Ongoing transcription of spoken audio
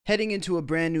Heading into a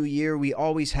brand new year, we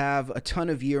always have a ton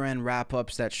of year-end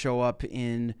wrap-ups that show up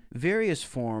in various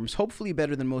forms, hopefully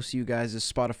better than most of you guys'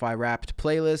 Spotify Wrapped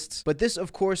playlists. But this,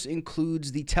 of course,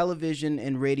 includes the television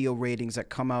and radio ratings that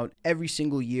come out every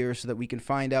single year so that we can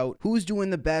find out who's doing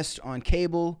the best on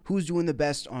cable, who's doing the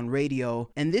best on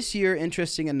radio. And this year,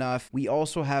 interesting enough, we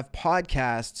also have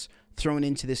podcasts thrown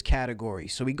into this category.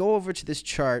 So we go over to this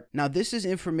chart. Now, this is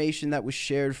information that was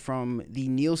shared from the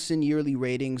Nielsen yearly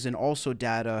ratings and also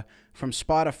data from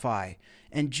Spotify.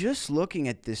 And just looking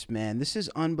at this, man, this is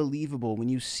unbelievable. When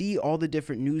you see all the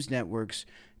different news networks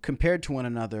compared to one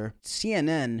another,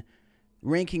 CNN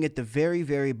ranking at the very,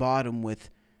 very bottom with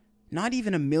not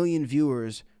even 1 million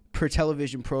viewers per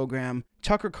television program.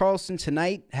 Tucker Carlson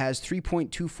tonight has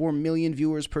 3.24 million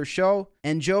viewers per show.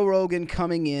 And Joe Rogan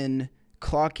coming in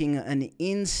clocking an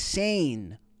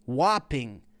insane,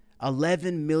 whopping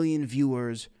 11 million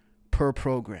viewers per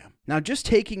program. Now, just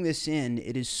taking this in,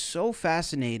 it is so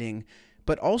fascinating,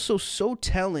 but also so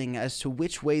telling as to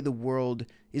which way the world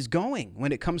is going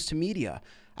when it comes to media.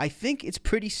 I think it's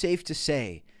pretty safe to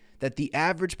say that the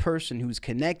average person who's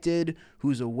connected,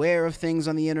 who's aware of things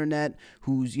on the internet,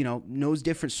 who's, knows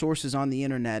different sources on the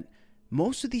internet,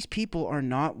 most of these people are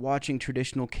not watching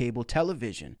traditional cable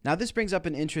television. Now, this brings up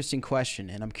an interesting question,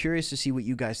 and I'm curious to see what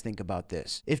you guys think about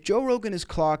this. If Joe Rogan is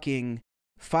clocking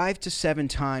 5 to 7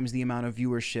 times the amount of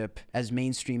viewership as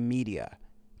mainstream media,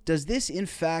 does this in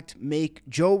fact make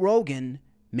Joe Rogan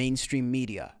mainstream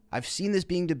media? I've seen this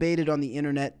being debated on the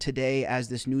internet today as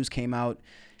this news came out,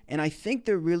 and I think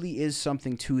there really is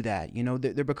something to that.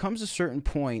 There becomes a certain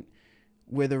point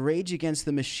where the rage against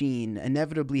the machine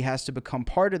inevitably has to become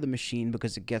part of the machine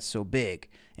because it gets so big.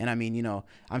 And I mean,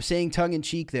 I'm saying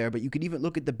tongue-in-cheek there, but you could even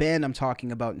look at the band I'm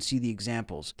talking about and see the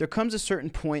examples. There comes a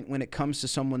certain point when it comes to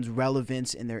someone's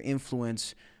relevance and their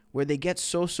influence where they get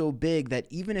so big that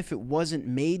even if it wasn't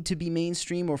made to be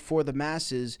mainstream or for the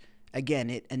masses, again,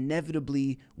 it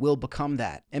inevitably will become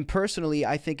that. And personally,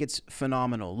 I think it's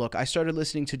phenomenal. Look, I started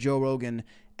listening to Joe Rogan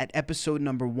at episode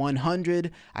number 100.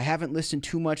 I haven't listened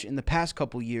too much in the past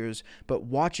couple years, but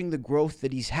watching the growth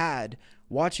that he's had,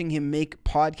 watching him make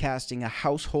podcasting a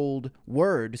household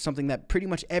word, something that pretty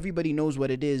much everybody knows what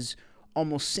it is,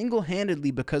 almost single-handedly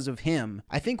because of him.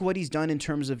 I think what he's done in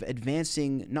terms of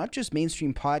advancing not just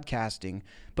mainstream podcasting,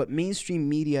 but mainstream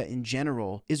media in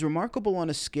general is remarkable on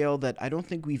a scale that I don't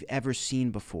think we've ever seen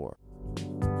before.